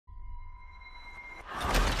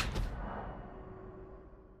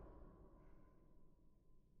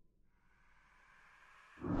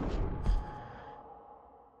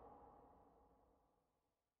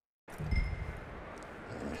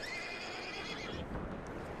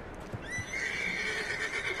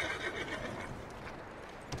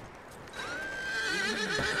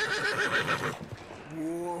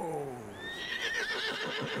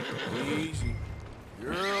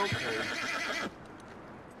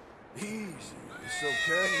Easy, it's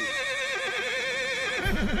okay.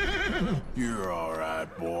 You're all right,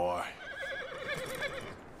 boy.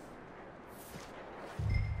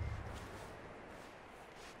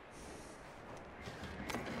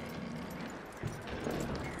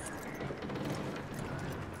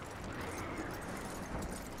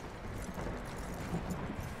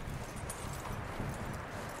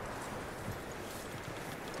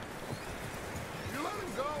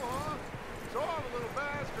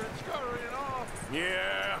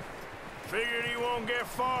 Yeah, figured he won't get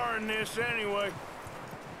far in this anyway.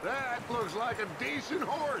 That looks like a decent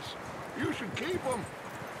horse. You should keep him.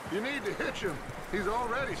 You need to hitch him. He's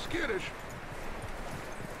already skittish.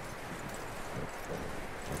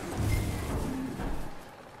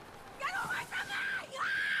 Get away from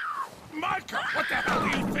me! Micah, what the hell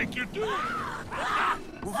do you think you're doing?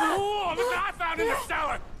 Whoa, look what I found in the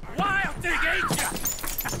cellar! Wild thing, ain't ya?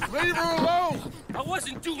 Leave her alone! I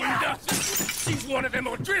wasn't doing nothing. She's one of them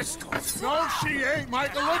O'Driscolls. No, she ain't,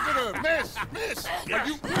 Micah. Look at her. Miss, are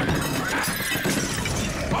you...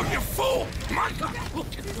 Oh, you fool! Micah!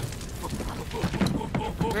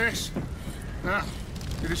 Miss, now,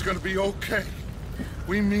 it is gonna be okay.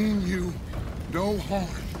 We mean you no harm.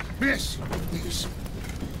 Miss,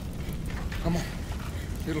 come on.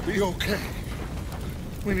 It'll be okay.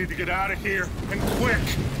 We need to get out of here, and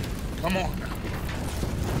quick. Come on now.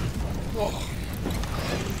 Oh.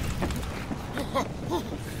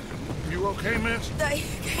 You okay, miss? They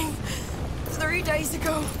came 3 days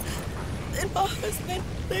ago. And my husband,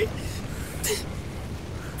 they...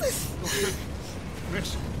 Okay.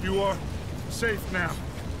 Miss, you are safe now.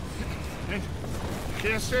 And you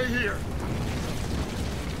can't stay here.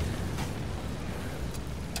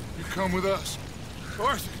 You come with us.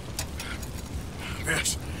 Arthur.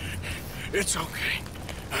 Miss, it's okay.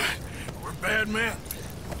 We're bad men.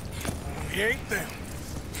 We ain't them.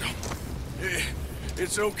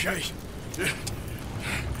 It's okay.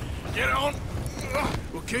 Get on.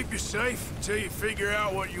 We'll keep you safe until you figure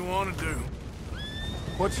out what you want to do.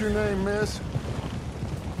 What's your name, miss?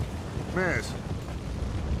 Miss?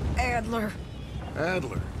 Adler.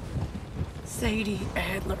 Adler. Sadie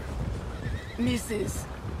Adler. Mrs.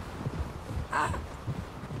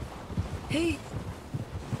 He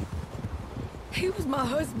was my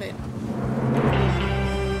husband.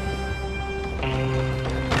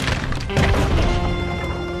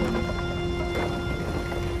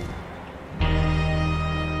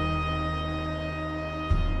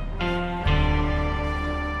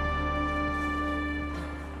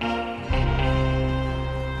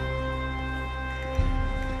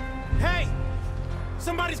 Hey!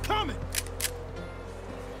 Somebody's coming!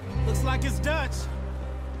 Looks like it's Dutch.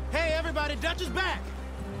 Hey, everybody, Dutch is back!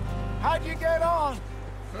 How'd you get on?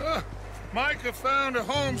 Micah found a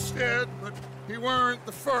homestead, but he weren't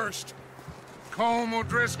the first. Colm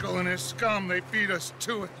O'Driscoll and his scum, they beat us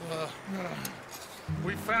to it.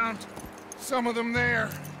 We found some of them there,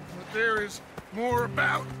 but there is more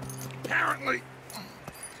about, apparently.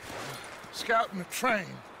 Scouting the train.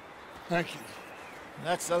 Thank you.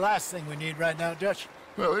 That's the last thing we need right now, Dutch.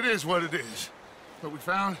 Well, it is what it is. But we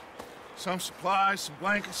found some supplies, some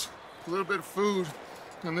blankets, a little bit of food,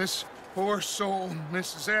 and this poor soul,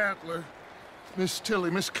 Mrs. Adler. Miss Tilly,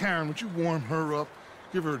 Miss Karen, would you warm her up?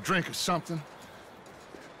 Give her a drink or something?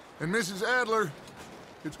 And Mrs. Adler,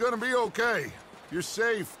 it's gonna be okay. You're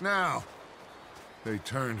safe now. They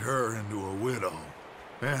turned her into a widow.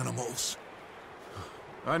 Animals.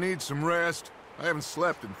 I need some rest. I haven't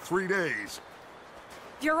slept in 3 days.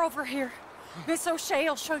 You're over here. Miss O'Shea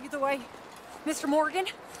will show you the way. Mr. Morgan,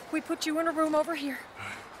 we put you in a room over here.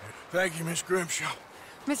 Thank you, Miss Grimshaw.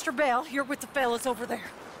 Mr. Bell, you're with the fellas over there.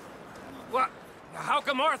 What? How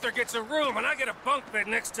come Arthur gets a room and I get a bunk bed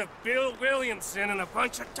next to Bill Williamson and a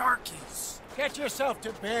bunch of darkies? Get yourself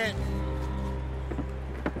to bed.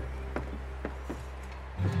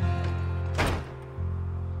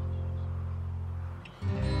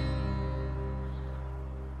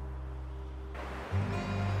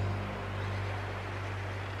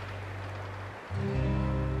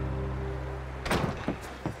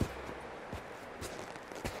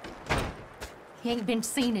 He ain't been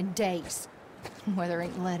seen in days. Weather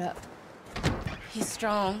ain't let up. He's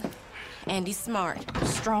strong, and he's smart.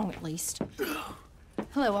 Strong, at least.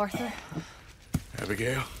 Hello, Arthur.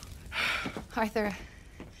 Abigail? Arthur,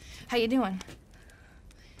 how you doing?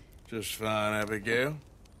 Just fine, Abigail.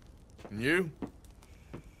 And you?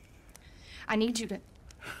 I need you to...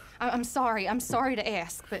 I'm sorry to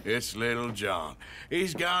ask, but... It's little John.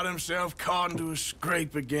 He's got himself caught into a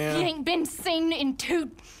scrape again. He ain't been seen in 2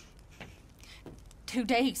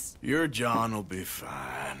 days. Your John will be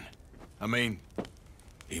fine. I mean,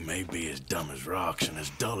 He may be as dumb as rocks and as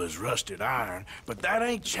dull as rusted iron, but that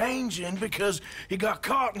ain't changing because he got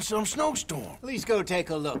caught in some snowstorm. Please go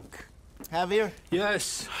take a look. Javier?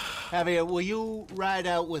 Yes. Javier, will you ride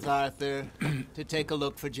out with Arthur to take a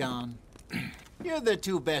look for John? You're the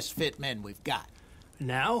two best fit men we've got.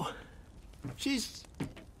 Now?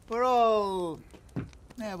 We're all...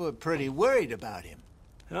 Yeah, we're pretty worried about him.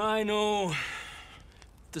 I know.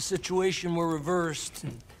 If the situation were reversed,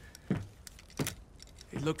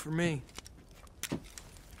 he'd look for me.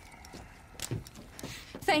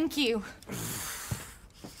 Thank you.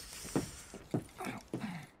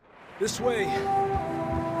 This way.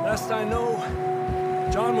 Last I know,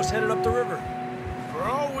 John was headed up the river. For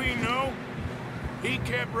all we know, he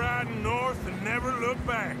kept riding north and never looked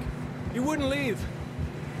back. He wouldn't leave.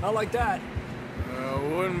 Not like that.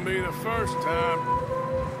 Wouldn't be the first time.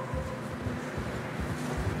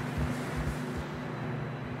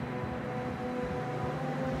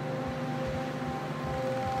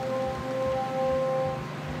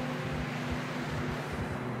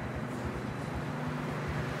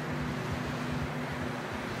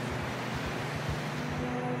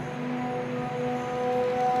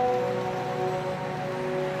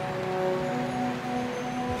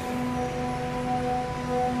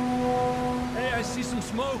 I see some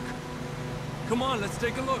smoke. Come on, let's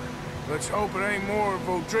take a look. Let's hope it ain't more of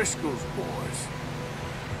O'Driscoll's boys.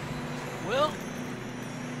 Well...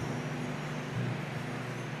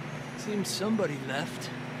 seems somebody left.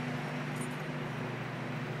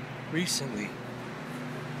 Recently.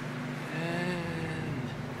 And...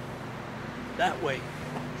 that way.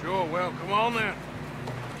 Sure, well, come on then.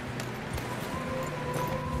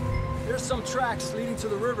 There's some tracks leading to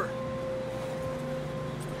the river.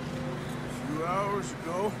 2 hours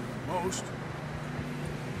ago, most.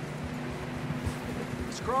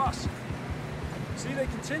 Let's cross. See, they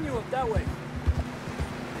continue up that way.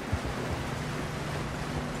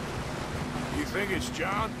 You think it's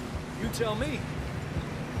John? You tell me.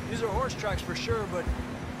 These are horse tracks for sure, but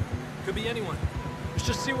could be anyone. Let's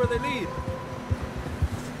just see where they lead.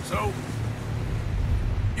 So,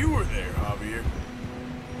 you were there, Javier.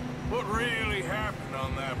 What really happened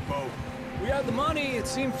on that boat? We had the money, it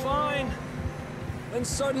seemed fine. Then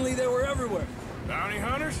suddenly they were everywhere. Bounty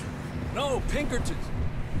hunters? No, Pinkertons.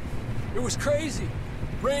 It was crazy.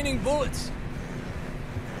 Raining bullets.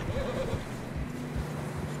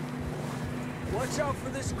 Watch out for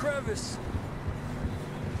this crevice.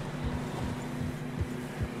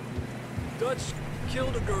 Dutch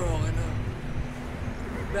killed a girl in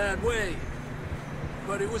a bad way.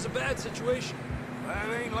 But it was a bad situation. That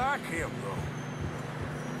ain't like him, though.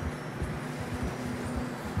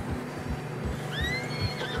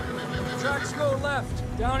 Tracks go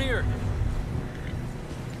left, down here.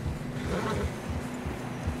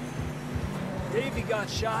 Davey got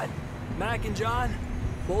shot. Mac and John,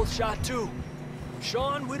 both shot too.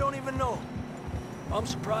 Sean, we don't even know. I'm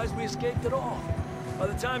surprised we escaped at all. By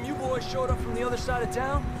the time you boys showed up from the other side of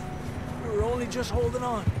town, we were only just holding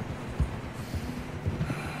on.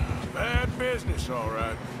 Bad business, all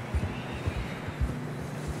right.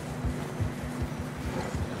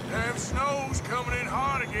 Damn snow's coming in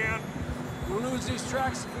hard again. We'll lose these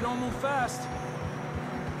tracks if we don't move fast.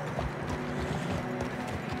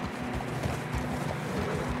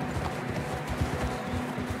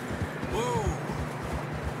 Whoa!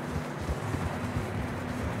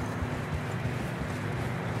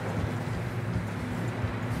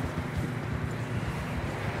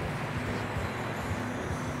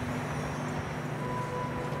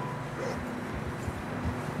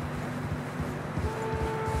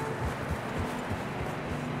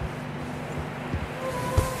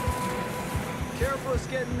 Careful, it's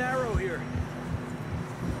getting narrow here.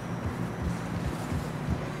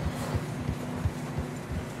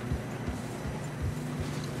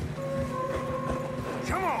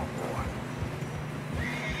 Come on, boy.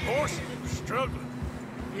 Horses are struggling.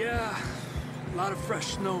 Yeah, a lot of fresh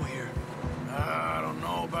snow here. I don't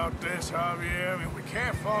know about this, Javier. I mean, we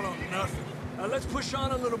can't follow nothing. Let's push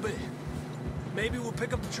on a little bit. Maybe we'll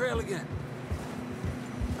pick up the trail again.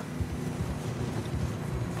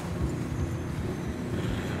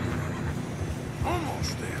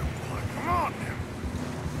 Almost there, boy. Come on now.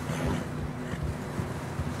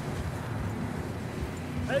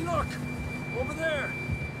 Hey, look! Over there!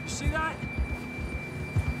 You see that?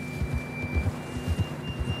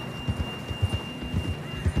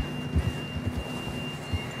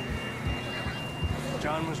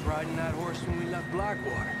 John was riding that horse when we left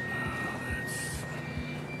Blackwater.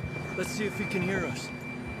 Let's see if he can hear us.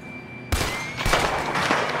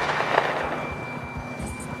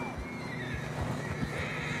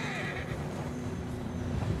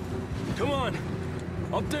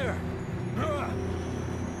 Up there! Ha!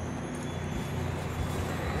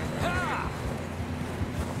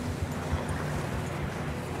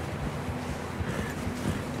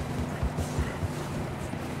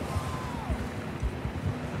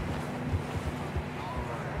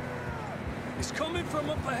 He's coming from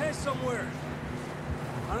up ahead somewhere.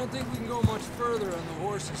 I don't think we can go much further on the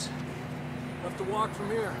horses. We'll have to walk from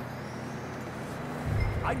here.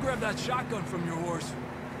 I'd grab that shotgun from your horse.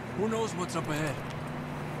 Who knows what's up ahead?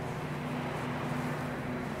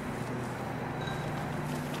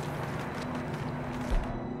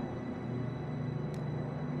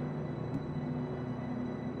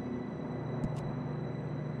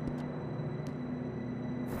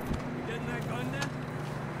 You getting that gun then?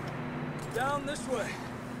 Down this way.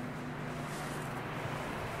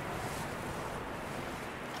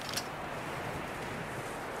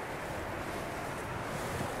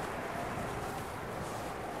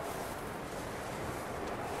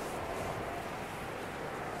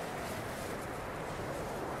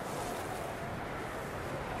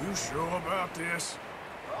 You sure about this?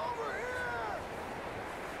 Over here!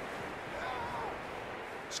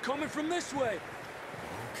 It's coming from this way.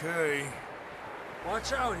 Okay.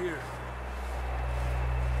 Watch out here.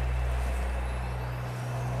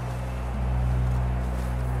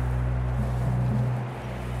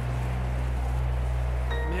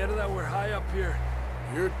 Mierda, that we're high up here.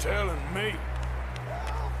 You're telling me.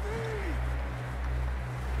 Help me!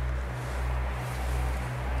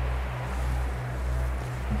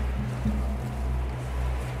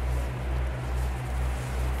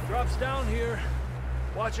 Drops down here.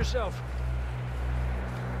 Watch yourself.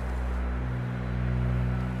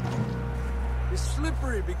 It's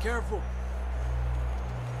slippery, be careful.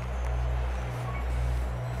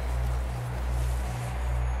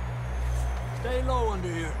 Stay low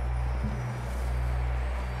under here.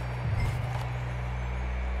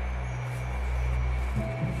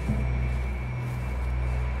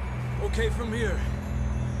 Okay from here.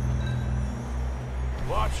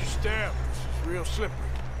 Watch your step. This is real slippery.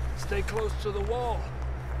 Stay close to the wall.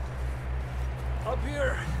 Up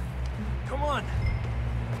here. Come on.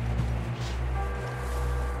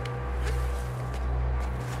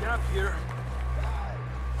 Gap here.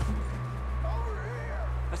 Over here!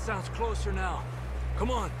 That sounds closer now. Come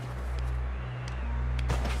on.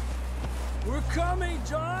 We're coming,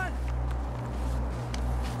 John!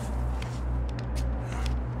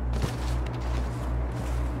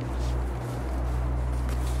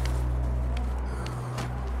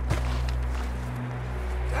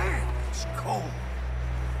 Damn, it's cold.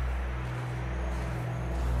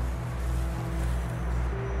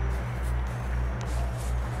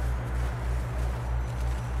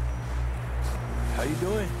 How you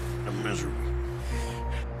doing? I'm miserable.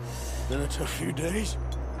 Been a tough few days.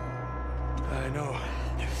 I know.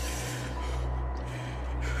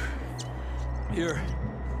 Here.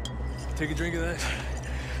 Take a drink of that.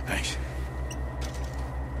 Thanks.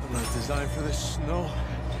 I'm not designed for this snow.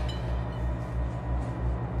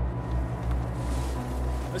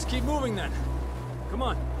 Let's keep moving then. Come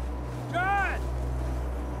on. John!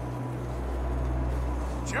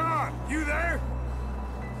 John, you there?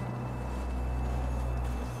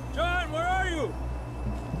 John, where are you?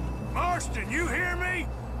 Marston, you hear me?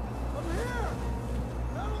 I'm here!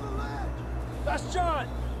 Down on the ledge! That's John!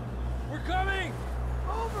 We're coming!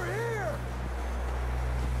 Over here!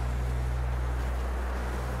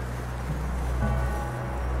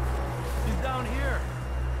 He's down here.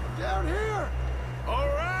 Down here! All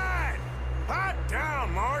right. Hot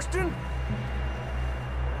down, Marston.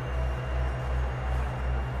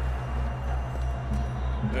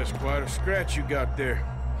 That's quite a scratch you got there.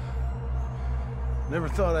 Never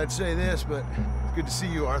thought I'd say this, but it's good to see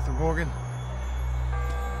you, Arthur Morgan.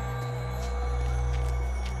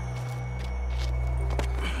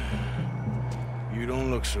 You don't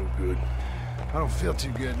look so good. I don't feel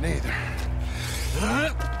too good, neither.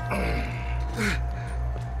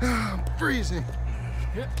 I'm freezing.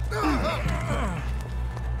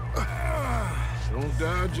 Don't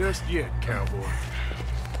die just yet, cowboy.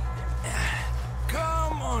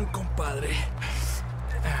 Come on, compadre.